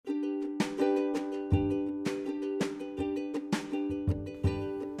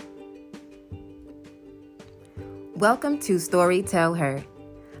Welcome to Story Tell Her.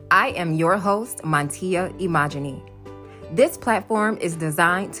 I am your host, Montia Imagini. This platform is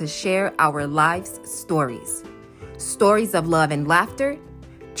designed to share our life's stories. Stories of love and laughter,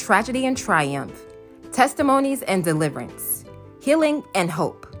 tragedy and triumph, testimonies and deliverance, healing and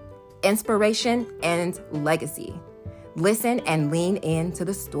hope, inspiration and legacy. Listen and lean into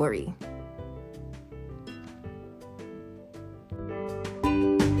the story.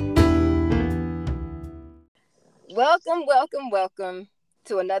 Welcome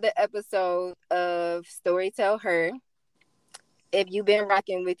to another episode of Story Tell Her. If you've been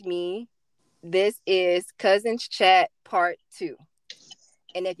rocking with me, this is Cousins Chat Part 2.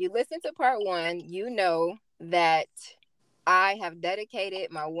 And if you listen to Part 1, you know that I have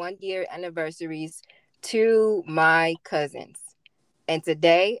dedicated my 1-year anniversaries to my cousins. And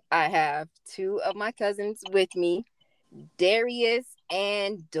today I have two of my cousins with me, Darius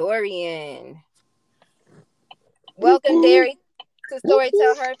and Dorion. Welcome, Darius, to Story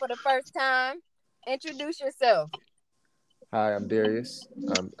Tell Her for the first time. Introduce yourself. Hi, I'm Darius.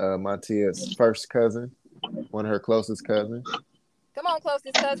 I'm Montia's first cousin, one of her closest cousins. Come on,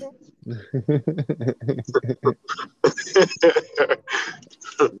 closest cousin.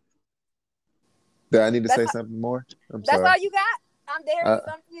 Do I need to say something more? I'm That's sorry. all you got? I'm Darius.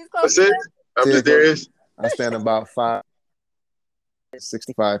 I'm his closest That's it. cousin. I'm just Darius. I stand about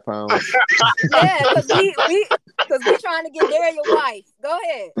 65 pounds. Yeah, because we trying to get Darius a wife. Go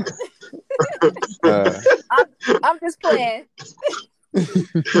ahead. I'm just playing.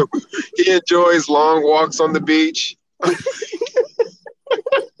 He enjoys long walks on the beach.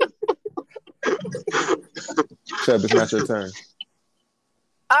 Chubb, it's not your turn.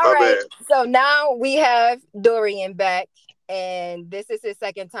 All right. So now we have Dorion back, and this is his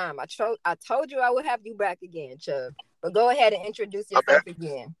second time. I told you I would have you back again, Chubb. But go ahead and introduce yourself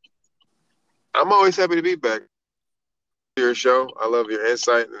again. I'm always happy to be back. Your show. I love your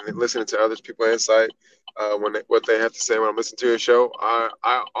insight and listening to other people's insight what they have to say when I'm listening to your show.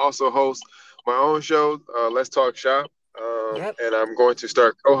 I also host my own show, Let's Talk Shop. And I'm going to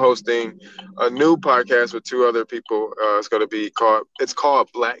start co-hosting a new podcast with two other people. It's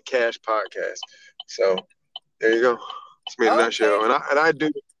called Black Cash Podcast. So there you go. It's me in a nutshell. And I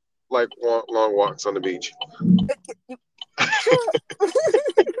do like long walks on the beach.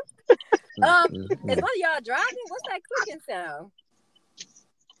 Is one of y'all driving? What's that clicking sound?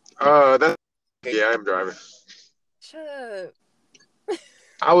 I'm driving. Chubb.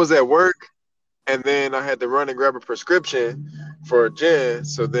 I was at work, and then I had to run and grab a prescription for Jen.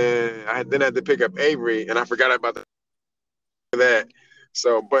 So then I had to pick up Avery, and I forgot about that.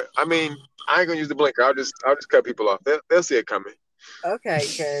 So, but I mean, I ain't gonna use the blinker. I'll just cut people off. They'll see it coming. Okay,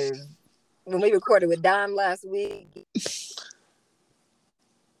 because when we recorded with Dom last week.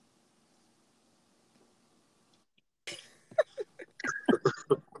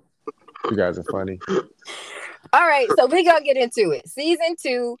 You guys are funny. All right, so we're going to get into it. Season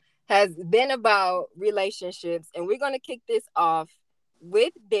 2 has been about relationships, and we're going to kick this off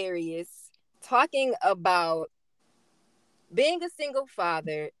with Darius talking about being a single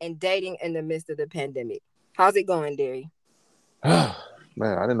father and dating in the midst of the pandemic. How's it going, Darius? Man,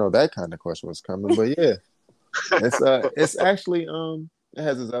 I didn't know that kind of question was coming, but yeah. It's actually it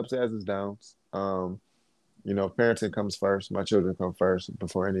has its ups, it has its downs. Parenting comes first. My children come first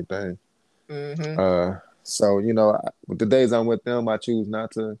before anything. Mm-hmm. So the days I'm with them, I choose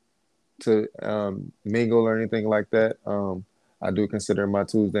not to mingle or anything like that. I do consider my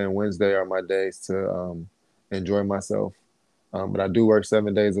Tuesday and Wednesday are my days to enjoy myself. But I do work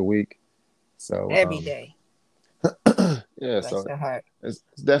 7 days a week. So every day. Yeah, so it's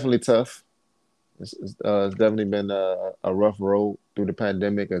definitely tough. It's definitely been a rough road through the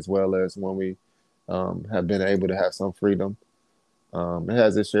pandemic, as well as when we have been able to have some freedom. It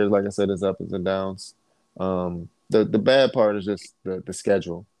has its shares, like I said, its ups and downs. The bad part is just the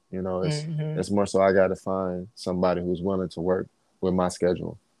schedule. It's more so I got to find somebody who's willing to work with my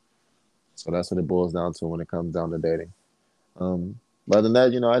schedule. So that's what it boils down to when it comes down to dating. But other than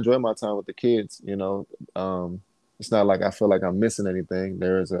that, I enjoy my time with the kids. It's not like I feel like I'm missing anything.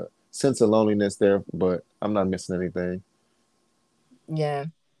 There is a sense of loneliness there, but I'm not missing anything. Yeah.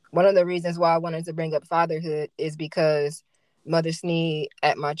 One of the reasons why I wanted to bring up fatherhood is because Mother Sneed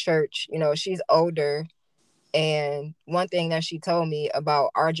at my church, she's older. And one thing that she told me about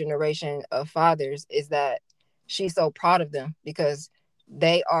our generation of fathers is that she's so proud of them because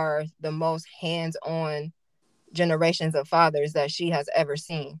they are the most hands-on generations of fathers that she has ever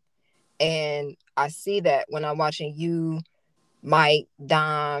seen. And I see that when I'm watching you, Mike,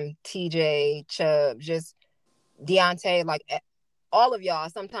 Dom, TJ, Chubb, just Deontay, like all of y'all.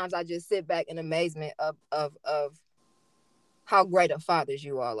 Sometimes I just sit back in amazement of how great of fathers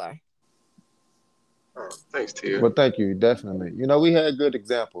you all are. Thanks, Tia. Well, thank you. Definitely. We had good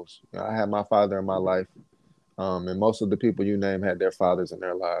examples. I had my father in my life, and most of the people you name had their fathers in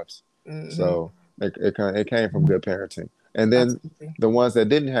their lives. Mm-hmm. So it came from good parenting. And then Absolutely. the ones that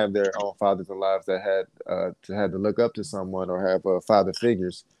didn't have their own fathers in lives that had to look up to someone or have father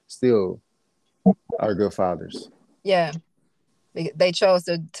figures still are good fathers. Yeah, they chose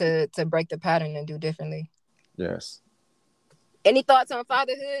to break the pattern and do differently. Yes. Any thoughts on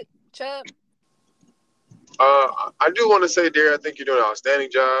fatherhood, Chubb? I do want to say, dear, I think you're doing an outstanding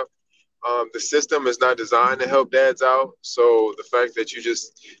job. The system is not designed to help dads out. So the fact that you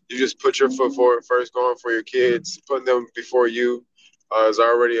just put your foot forward first, going for your kids, putting them before you, is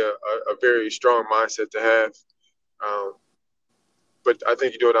already a very strong mindset to have. Um, but I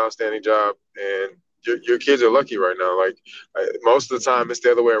think you do an outstanding job, and your kids are lucky right now. Like most of the time, it's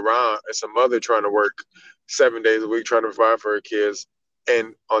the other way around. It's a mother trying to work 7 days a week trying to provide for her kids,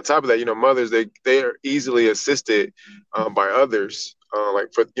 and on top of that, mothers they are easily assisted by others.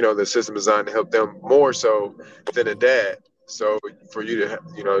 Like for the system is designed to help them more so than a dad. So for you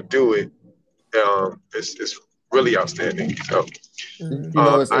to do it, it's really outstanding. So Mm-hmm.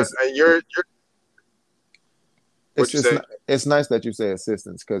 and you're what you say? it's nice that you say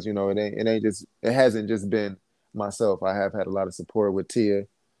assistance because it hasn't just been myself. I have had a lot of support with Tia,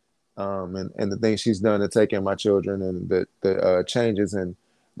 and the things she's done to take care of my children and the changes and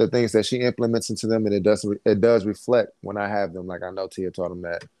the things that she implements into them, and it does reflect when I have them. Like I know Tia taught them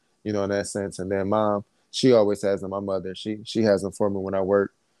that, in that sense. And then mom, she always has them. My mother, she has them for me when I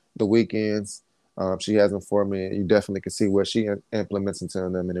work the weekends. She has them for me, and you definitely can see what she implements into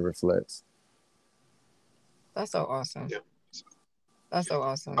them, and it reflects. That's so awesome. Yeah. That's so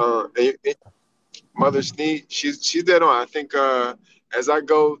awesome. And Mother Sneed, she's dead on. I think as I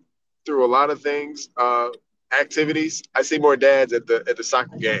go through a lot of things, activities, I see more dads at the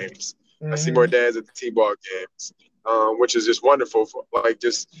soccer games. I see more Mm-hmm. dads at the t-ball games, which is just wonderful. For, like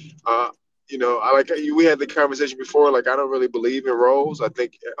just I like we had the conversation before. Like I don't really believe in roles. I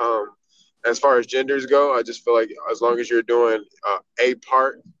think as far as genders go, I just feel like as long as you're doing a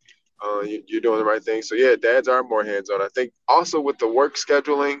part, you're doing the right thing. So yeah, dads are more hands-on. I think also with the work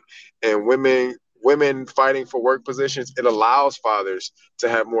scheduling and women fighting for work positions, it allows fathers to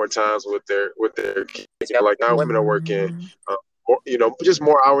have more times with their kids. Like now, women are working, Mm-hmm. just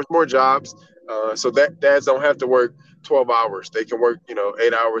more hours, more jobs, so that dads don't have to work 12 hours. They can work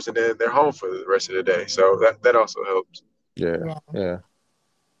 8 hours, and then they're home for the rest of the day. So that also helps. Yeah, Yeah, yeah.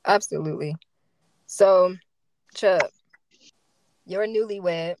 absolutely. So, Chubb, you're a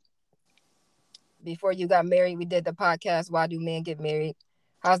newlywed. Before you got married, we did the podcast, Why Do Men Get Married?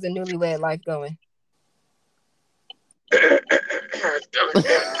 How's the newlywed life going? I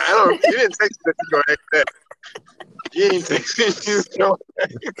don't. You didn't text me that you go ahead. You didn't text me.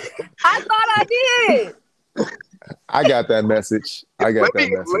 I thought I did. I got that message. I got Let that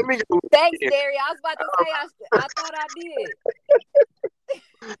me let message. me go. Thanks, Derry. I was about to say I thought I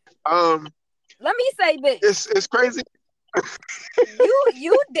did. Um, Let me say this. it's crazy.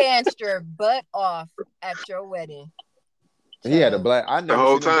 You danced your butt off at your wedding, He had a Chubb. black. I The never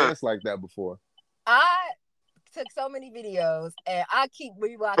whole seen him time. dance like that before. I took so many videos and I keep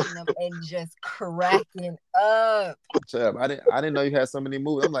rewatching them and just cracking up. Chub, I didn't know you had so many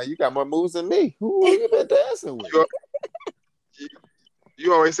moves. I'm like, you got more moves than me. Who you been dancing with? You, you,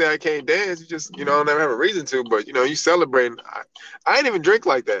 you always say I can't dance. You just never have a reason to. But you celebrating. I didn't even drink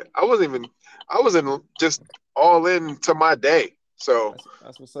like that. I wasn't even. I wasn't just all in to my day. So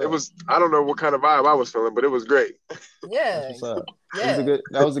That's what's it up. was. I don't know what kind of vibe I was feeling, but it was great. That's Yeah, what's up. It was a yeah, good.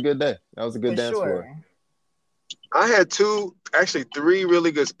 That was a good day. That was a good for dance floor. sure. I had actually three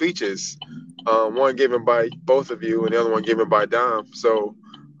really good speeches. One given by both of you, and the other one given by Dom. So,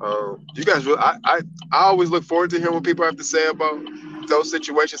 you guys really, I always look forward to hearing what people have to say about those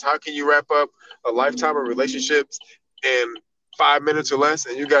situations. How can you wrap up a lifetime of relationships in 5 minutes or less?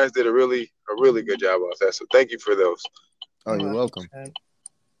 And you guys did a really good job of that. So, thank you for those. Oh, You're you're welcome, welcome.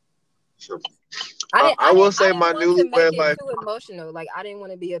 Chubb. So, I didn't, I I will didn't, I say didn't my want to make newlywed it life. too emotional. Like I didn't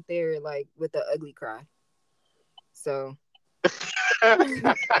want to be up there like with the ugly cry. So I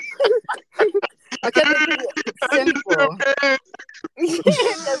kept it pretty simple.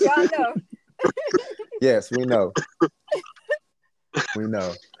 Because y'all know. Yes, we know. We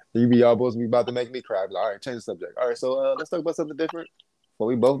know. You be all supposed to be about to make me cry. Like, all right, change the subject. All right, so let's talk about something different. While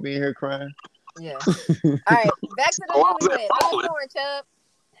we both being here crying. Yeah. All right. Back to the Why was newlywed. How's it going, Chubb?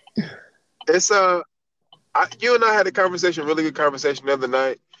 It's you and I had a conversation, really good conversation the other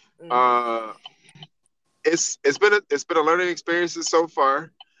night. Mm-hmm. Uh, it's been a learning experience so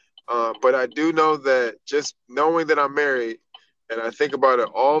far. But I do know that just knowing that I'm married and I think about it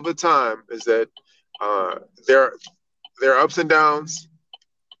all the time, is that uh, there there are ups and downs,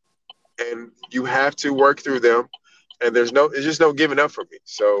 and you have to work through them. And there's just no giving up for me.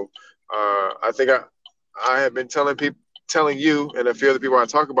 So I think I have been telling you, and a few other people I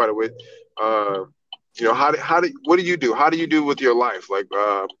talk about it with, uh, what do you do? How do you do with your life? Like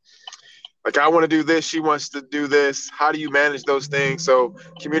I want to do this, she wants to do this. How do you manage those things? So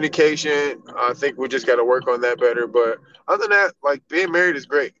communication, I think we just got to work on that better. But other than that, like being married is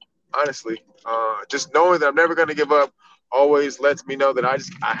great, honestly. Just knowing that I'm never going to give up always lets me know that I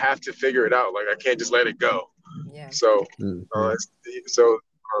have to figure it out. Like I can't just let it go. Yeah. So, Mm-hmm. so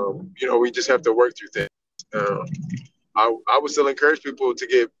we just have to work through things. Uh, I would still encourage people to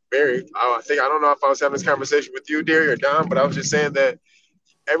get married. I don't know if I was having this conversation with you, Derry, or Don, but I was just saying that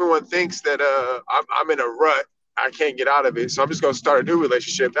everyone thinks that I'm in a rut. I can't get out of it. So I'm just going to start a new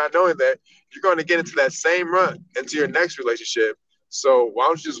relationship, not knowing that you're going to get into that same rut into your next relationship. So why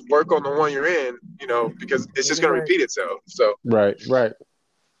don't you just work on the one you're in, because it's Do just the going to work. repeat itself. So Right, right,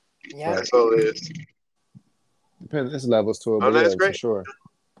 Yeah. right. that's all it is. Depends. There's levels to it, but That's yeah, for great. sure.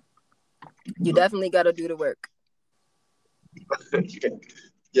 You definitely got to do the work.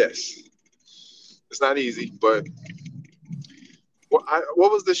 Yes. It's not easy, but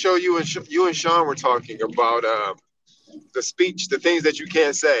what was the show you and Sean were talking about? The speech, the things that you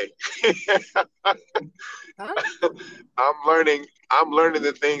can't say. Huh? I'm learning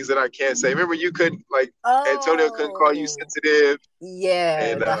the things that I can't say. Remember, you couldn't like Antonio couldn't call you Oh, sensitive, yeah.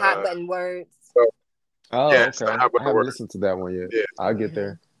 and The hot button words. so, Oh, yes, the okay. hot I button haven't word. listened to that one yet. Yeah, I'll get Hmm.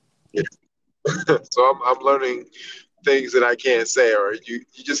 there. yeah. So I'm learning things that I can't say, or you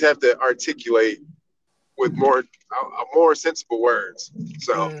just have to articulate with more sensible words.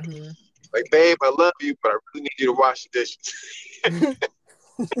 So Hmm. like, babe, I love you, but I really need you to wash the dishes.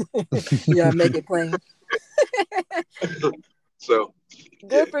 Yeah, make it plain. So yeah,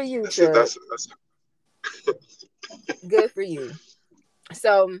 Good for you, that's it. Chuck. That's Good for you.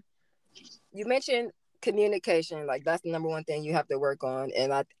 So you mentioned communication, like that's the number one thing you have to work on,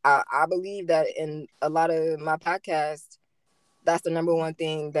 and I believe that in a lot of my podcasts, that's the number one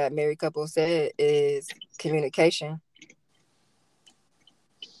thing that married couples said is communication.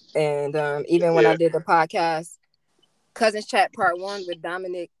 And even when I yeah. did the podcast Cousins Chat Part 1 with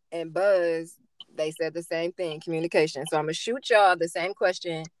Dominic and Buzz, they said the same thing, communication. So I'm gonna shoot y'all the same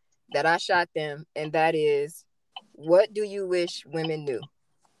question that I shot them, and that is, what do you wish women knew?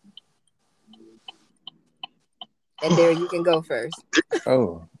 And there you can go first.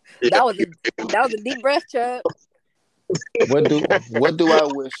 Oh, Yeah. That was a deep breath, Chuck. what do I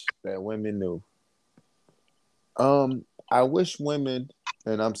wish that women knew? I wish women,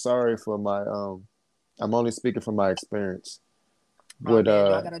 and I'm sorry for my I'm only speaking from my experience. Oh Would man,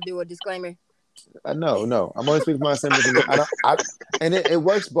 do I gotta do a disclaimer? no, I'm only speaking from my experience. I don't, and it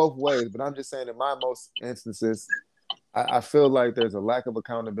works both ways. But I'm just saying, in my most instances, I feel like there's a lack of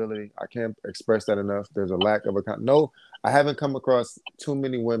accountability. I can't express that enough. There's a lack of account. No, I haven't come across too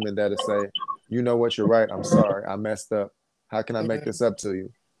many women that say, you know what, you're right. I'm sorry, I messed up. How can I make Mm-hmm. this up to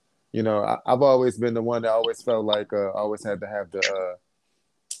you? I've always been the one that always felt like I always had to have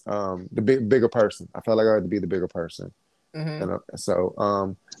the bigger person. I felt like I had to be the bigger person, Mm-hmm. and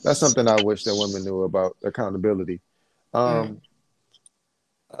so that's something I wish that women knew about accountability. Mm-hmm.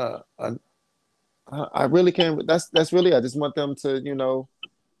 Um, I, I really can't. That's really. I just want them to,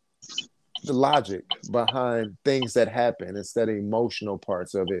 the logic behind things that happen instead of emotional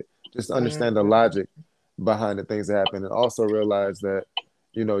parts of it. Just understand the Mm-hmm. logic behind the things that happen, and also realize that,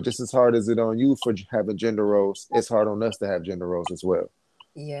 just as hard as it on you for having gender roles, it's hard on us to have gender roles as well.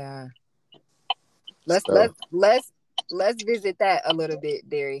 Yeah. Let's So let's let's let's visit that a little bit,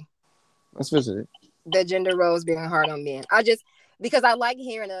 Derry. let's visit it. The gender roles being hard on men. I just because I like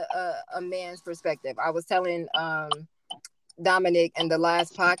hearing a man's perspective. I was telling Dominic in the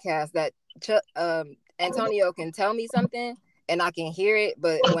last podcast that Antonio can tell me something and I can hear it,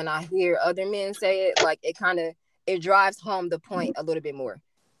 but when I hear other men say it, like it drives home the point a little bit more.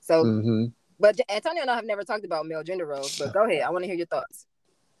 So, Mm-hmm. but Antonio and I have never talked about male gender roles, but go ahead. I want to hear your thoughts.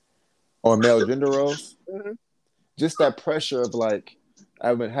 On male gender roles, Mm-hmm. just that pressure of like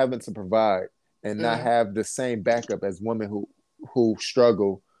having to provide and not Mm-hmm. have the same backup as women who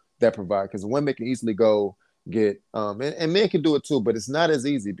struggle that provide, because women can easily go get and men can do it too, but it's not as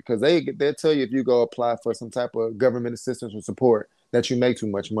easy because they'll tell you if you go apply for some type of government assistance or support that you make too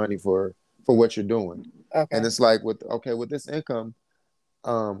much money for what you're doing. And Okay. it's like with this income,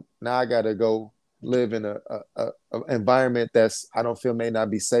 now I gotta go live in a environment that's I don't feel may not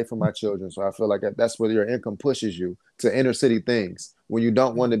be safe for my children. So I feel like that's where your income pushes you to inner city things when you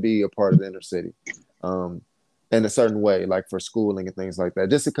don't want to be a part of the inner city. Um, in a certain way, like for schooling and things like that,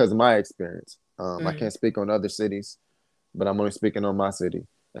 just because of my experience. I Mm-hmm. can't speak on other cities, but I'm only speaking on my city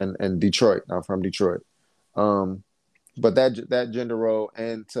and Detroit. I'm from Detroit. Um, but that gender role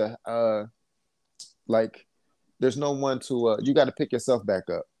and to like there's no one to you got to pick yourself back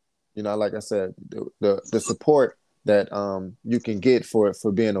up. Like I said, the support that you can get for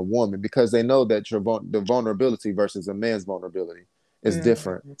being a woman, because they know that the vulnerability versus a man's vulnerability is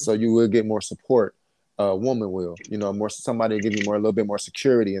different. Mm-hmm. So you will get more support. A woman will, more, somebody will give you more, a little bit more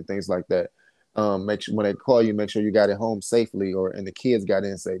security and things like that. Make sure when they call you, make sure you got it home safely, and the kids got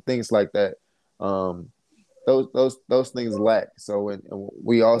in safe, things like that. Um, those things lack. So and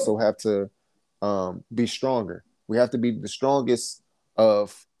we also have to be stronger. We have to be the strongest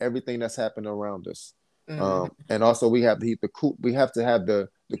of everything that's happening around us. Mm-hmm. And also we have the cool. We have to have the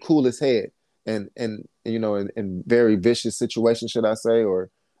coolest head, and in very vicious situations, should I say, or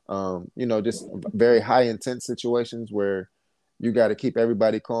just very high intense situations where you got to keep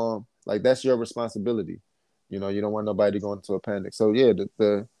everybody calm. Like that's your responsibility. You don't want nobody going into a panic. So yeah,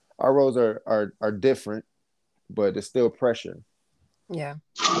 the our roles are different, but it's still pressure. Yeah.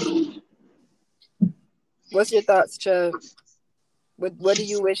 What's your thoughts, Chubb? What do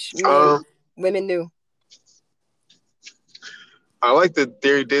you wish men Um, women knew? I like the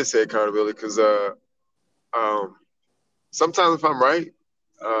theory did say accountability because um, sometimes if I'm right,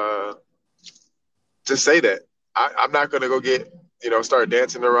 uh, just say that. I'm not gonna go get start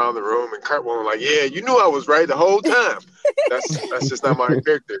dancing around the room and cartwheeling like, yeah, you knew I was right the whole time. That's just not my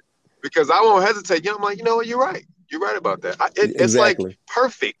character because I won't hesitate. I'm like, you know what, you're right. You're right about that. It's like Exactly.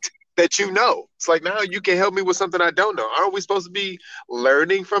 perfect that It's like now you can help me with something I don't know. Aren't we supposed to be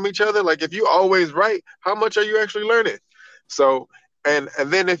learning from each other? Like if you always right, how much are you actually learning? So and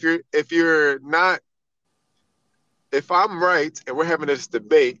then if you're not if I'm right and we're having this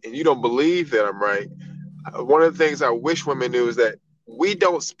debate and you don't believe that I'm right, one of the things I wish women knew is that we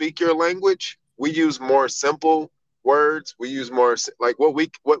don't speak your language. We use more simple words. We use more like what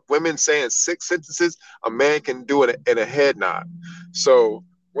women say in 6 sentences. A man can do it in a head nod. So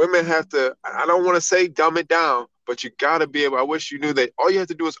women have to. I don't want to say dumb it down, but you got to be able. I wish you knew that all you have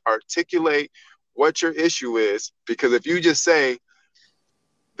to do is articulate what your issue is. Because if you just say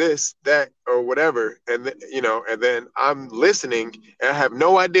this, that, or whatever, and then I'm listening and I have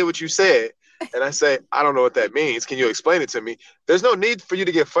no idea what you said, and I say, I don't know what that means. Can you explain it to me? There's no need for you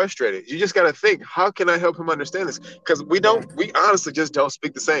to get frustrated. You just got to think, how can I help him understand this? Because Yeah. we honestly just don't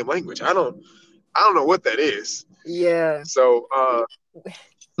speak the same language. I don't know what that is. Yeah. So,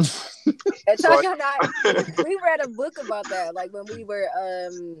 And so talking about, we read a book about that, like when we were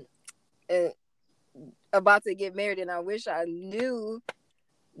uh, about to get married, and I wish I knew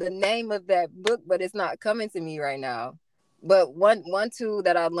the name of that book, but it's not coming to me right now. But one tool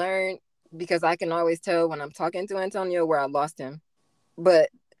that I learned, because I can always tell when I'm talking to Antonio where I lost him. But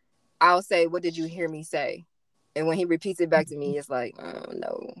I'll say, "What did you hear me say?" And when he repeats it back to me, it's like, "Oh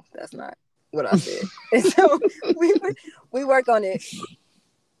no, that's not what I said." And so we we work on it.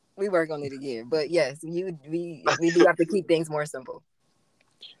 We work on it again. But yes, we do have to keep things more simple.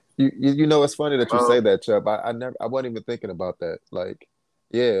 It's funny that you um, say that, Chubb. I wasn't even thinking about that. Like,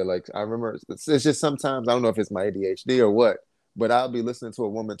 yeah, like I remember. It's just sometimes I don't know if it's my ADHD or what, but I'll be listening to a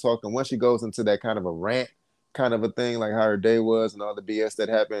woman talk, and once she goes into that kind of a rant, kind of a thing, like how her day was and all the BS that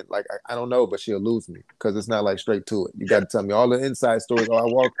happened, like I don't know, but she'll lose me because it's not like straight to it. You got yeah, to tell me all the inside stories. Oh, I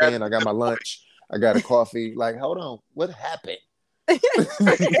walked in, I got my lunch, I got a coffee. Like, hold on, what happened?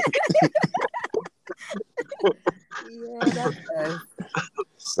 Yeah, that's us.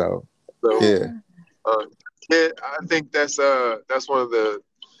 So, so yeah. uh, yeah, I think that's one of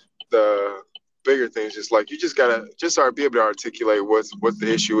the bigger things. Just like you just gotta just be able to articulate what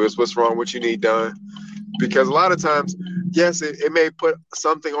the issue is, what's wrong, what you need done. Because a lot of times, yes, it may put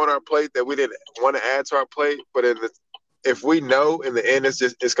something on our plate that we didn't want to add to our plate, but if we know in the end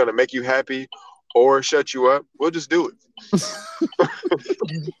it's going to make you happy or shut you up, we'll just do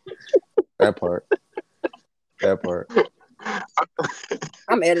That part. That part.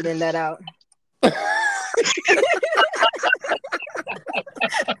 I'm editing that out.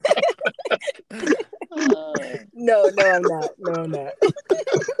 No, no, I'm not. No, I'm not.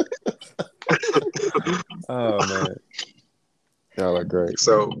 Oh man, y'all are great.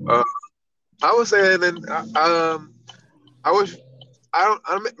 So I would say, and then I wish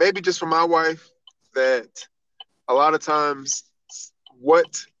maybe just for my wife that a lot of times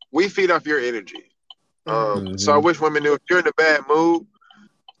what we feed off your energy. Mm-hmm. So I Mm-hmm. wish women knew if you're in a bad mood,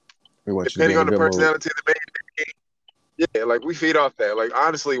 We want you to be depending in a on the good mood. personality of the man, yeah, like we feed off that. Like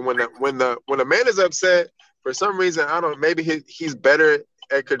honestly, when a man is upset for some reason, I don't know, maybe he's better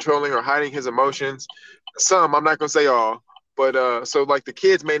at controlling or hiding his emotions. Some, I'm not gonna say all, but so like the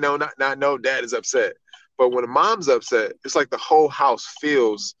kids may not know dad is upset, but when a mom's upset, it's like the whole house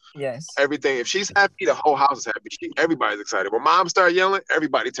feels everything. If she's happy, the whole house is happy. Everybody's excited. When mom start yelling,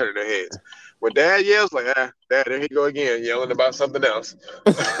 everybody turning their heads. When dad yells, like, dad, there he go again, yelling about something else.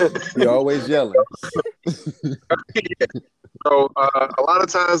 He always yelling. So a lot of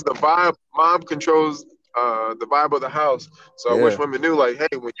times the vibe, mom controls the vibe of the house. So I wish women knew, like,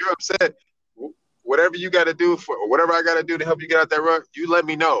 hey, when you're upset, whatever you got to do or whatever I got to do to help you get out that rut, you let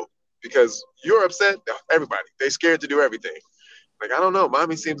me know, because you're upset. Everybody, they scared to do everything. Like, I don't know,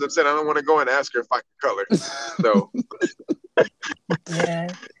 mommy seems upset. I don't want to go and ask her if I can color. So yeah.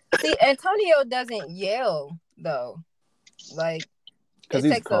 See, Antonio doesn't yell though. Like, because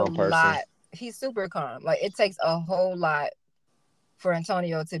he's a calm person. He's super calm. Like, it takes a whole lot for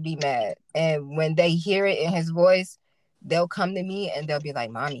Antonio to be mad. And when they hear it in his voice, they'll come to me and they'll be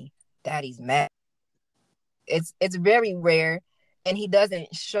like, Mommy, Daddy's mad. It's very rare, and he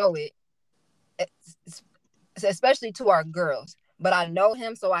doesn't show it, especially to our girls. But I know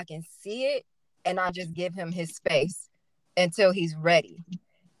him, so I can see it, and I just give him his space until he's ready.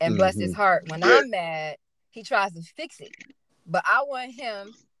 And bless his heart, when I'm mad, he tries to fix it. But I want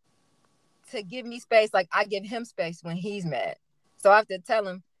him to give me space like I give him space when he's mad. So I have to tell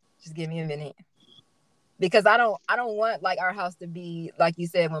him, just give me a minute. Because I don't want like our house to be like you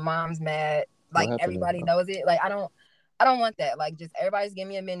said, when mom's mad, like everybody knows it. Like I don't want that. Like, just everybody's give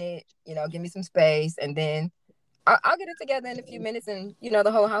me a minute, give me some space, and then I'll get it together in a few minutes, and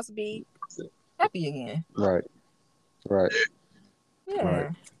the whole house will be happy again. Right. Yeah. Right.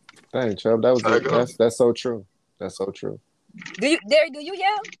 Thanks, Chubb. That was that's so true. That's so true. Do you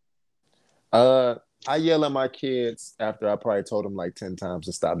yell? I yell at my kids after I probably told them like 10 times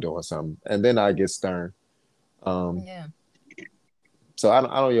to stop doing something, and then I get stern. Yeah. So I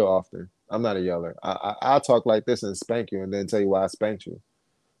don't yell often. I'm not a yeller. I'll talk like this and spank you, and then tell you why I spanked you.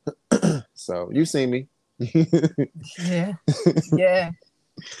 So you see me. Yeah. Yeah.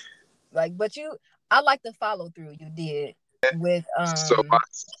 Like, but I like the follow through you did with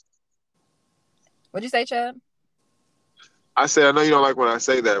what'd you say, Chad? I said, I know you don't like when I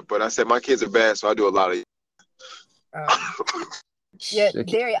say that, but I said my kids are bad, so I do a lot of. Yeah,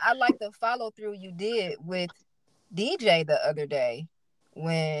 Darius, I like the follow through you did with DJ the other day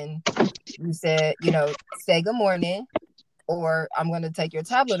when you said, say good morning, or I'm going to take your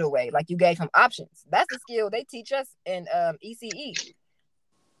tablet away. Like, you gave him options. That's a skill they teach us in ECE.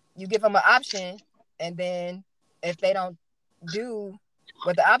 You give them an option, and then if they don't do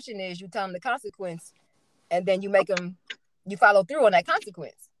what the option is, you tell them the consequence, and then you follow through on that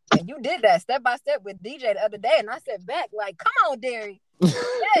consequence. And you did that step by step with DJ the other day, and I said back, like, come on, Darius.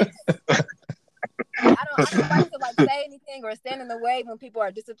 Yes. I don't like to like say anything or stand in the way when people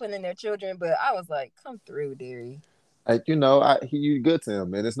are disciplining their children, but I was like, come through, Darius. You good to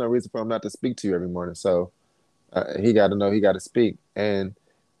him, and there's no reason for him not to speak to you every morning. So he got to know he got to speak, and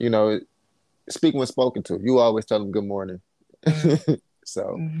speak when spoken to. You always tell him good morning.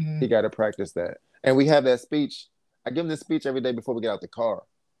 So he got to practice that. And we have that speech. I give him this speech every day before we get out the car.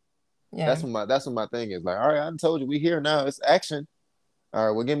 Yeah. That's what my thing is. Like, all right, I told you we here now. It's action. All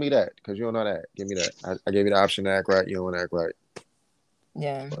right, well, give me that, because you don't know that. Give me that. I gave you the option to act right. You don't want to act right.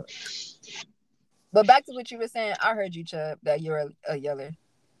 Yeah. But back to what you were saying, I heard you, Chubb, that you're a yeller.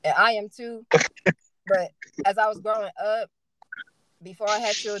 And I am too. But as I was growing up, before I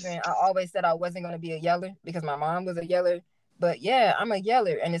had children, I always said I wasn't going to be a yeller because my mom was a yeller. But yeah, I'm a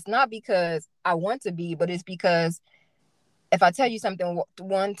yeller. And it's not because I want to be, but it's because if I tell you something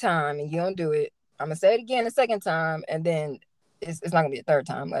one time and you don't do it, I'm going to say it again a second time, and then it's not going to be a third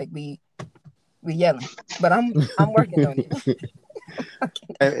time. Like, we yelling. But I'm working on it.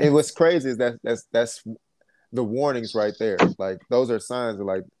 And what's crazy is that's the warnings right there. Like, those are signs of,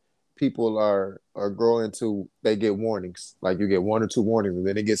 like, people are growing to, they get warnings. Like, you get 1 or 2 warnings, and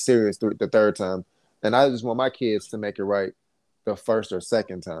then it gets serious the third time. And I just want my kids to make it right the first or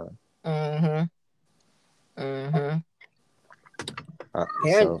second time. Parenting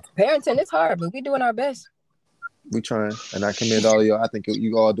is hard, but we're doing our best. We trying, and I commend all of you. I think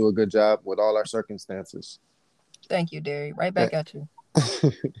you all do a good job with all our circumstances. Thank you, Darius. Right back at you.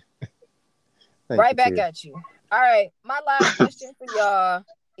 Right back at you. All right, my last question for y'all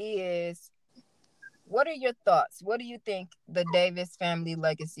is, what are your thoughts? What do you think the Davis family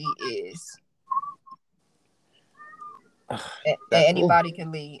legacy is? Anybody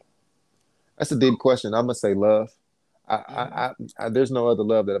can lead. That's a deep question. I'm gonna say love. I there's no other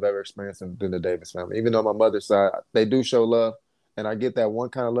love that I've ever experienced than the Davis family. Even though my mother's side, they do show love, and I get that one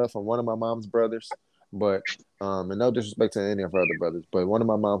kind of love from one of my mom's brothers. but and no disrespect to any of her other brothers, but one of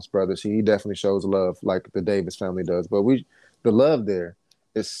my mom's brothers, he definitely shows love like the Davis family does. But the love there,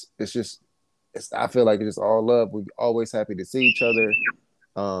 it's just, I feel like it's just all love. We always happy to see each other.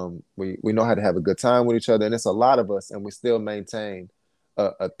 We know how to have a good time with each other, and it's a lot of us, and we still maintain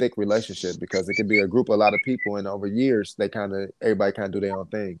a thick relationship because it could be a group of a lot of people, and over years everybody kind of do their own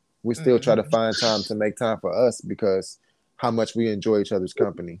thing. We still try to find time to make time for us because how much we enjoy each other's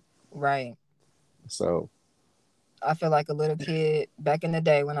company. Right. So I feel like a little kid back in the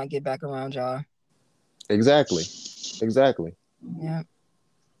day when I get back around y'all. Exactly. Yeah.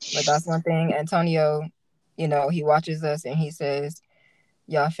 But that's one thing Antonio, he watches us and he says,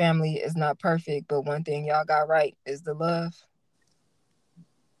 y'all family is not perfect, but one thing y'all got right is the love.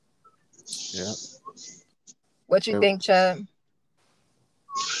 Yeah. What you think, Chad?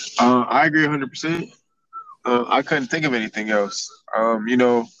 I agree 100%. I couldn't think of anything else.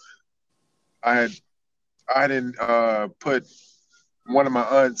 I didn't put one of my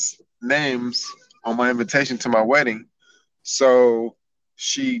aunt's names on my invitation to my wedding, so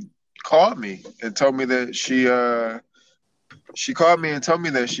she called me and told me that she called me and told me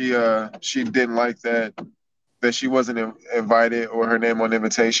that she didn't like that she wasn't invited or her name on the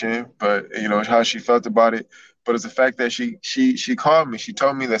invitation, but how she felt about it. But it's the fact that she called me. She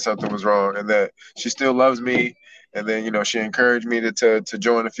told me that something was wrong and that she still loves me. And then she encouraged me to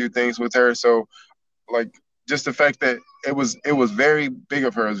join a few things with her. So like just the fact that it was very big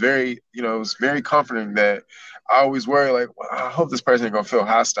of her. It was very it was very comforting that I always worry like, well, I hope this person ain't gonna feel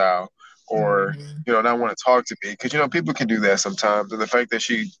hostile or not want to talk to me because people can do that sometimes. And the fact that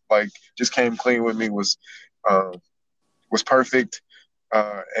she like just came clean with me was perfect.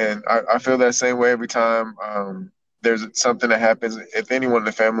 And I feel that same way every time there's something that happens. If anyone in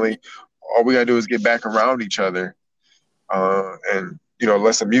the family, all we gotta do is get back around each other and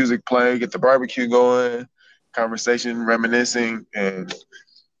let some music play, get the barbecue going, conversation, reminiscing, and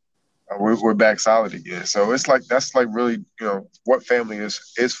we're back solid again. So it's like that's like really what family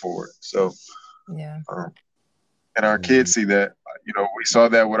is for. So yeah, and our kids see that. We saw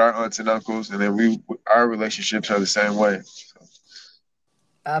that with our aunts and uncles, and then our relationships are the same way. So,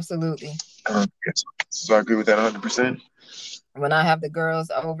 absolutely. So I agree with that 100%. When I have the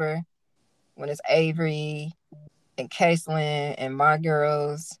girls over, when it's Avery and Caitlin and my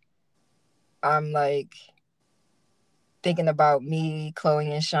girls, I'm like thinking about me,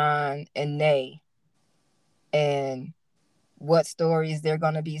 Chloe and Sean and Nay, and what stories they're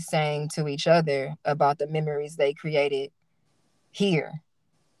going to be saying to each other about the memories they created here.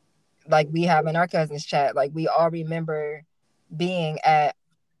 Like we have in our cousins chat, like we all remember being at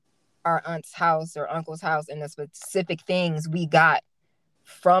our aunt's house or uncle's house and the specific things we got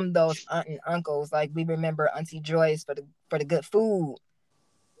from those aunt and uncles. Like we remember Auntie Joyce for the good food.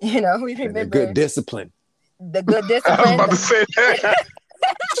 We remember and the good discipline. The good discipline. I was about to say that.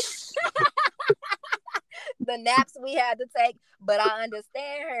 The naps we had to take, but I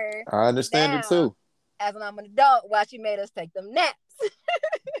understand her. I understand it too. As I'm an adult, why she made us take them naps.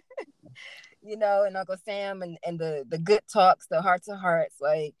 And Uncle Sam and the good talks, the heart to hearts,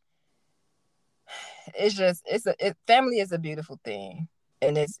 like it's just family is a beautiful thing.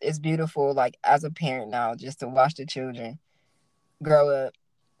 And it's beautiful, like as a parent now, just to watch the children grow up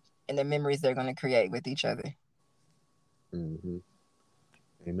and the memories they're gonna create with each other. Mm-hmm.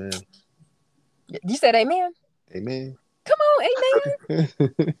 Amen. You said amen? Amen. Come on, amen.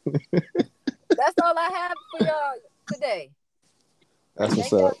 That's all I have for y'all today. That's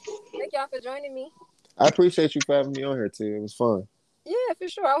what's up. Thank y'all for joining me. I appreciate you for having me on here too. It was fun. Yeah, for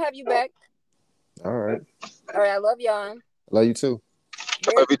sure. I'll have you back. All right. I love y'all. Love you too.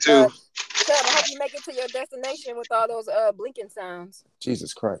 Love you too. Chad, I hope you make it to your destination with all those blinking sounds.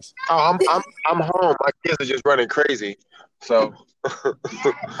 Jesus Christ. Oh, I'm home. My kids are just running crazy. So. All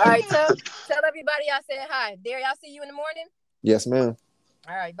right, tell everybody I said hi. Darius, I'll see you in the morning. Yes, ma'am.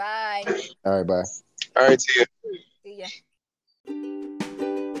 All right, bye. All right, bye. All right, see ya. See ya.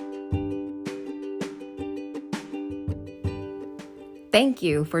 Thank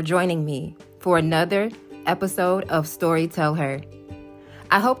you for joining me for another episode of Story Tell Her.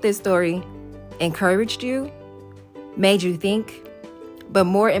 I hope this story encouraged you, made you think, but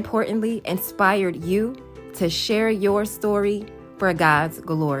more importantly, inspired you to share your story for God's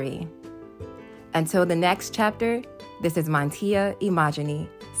glory. Until the next chapter, this is Montia Imagini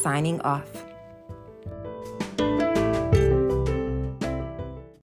signing off.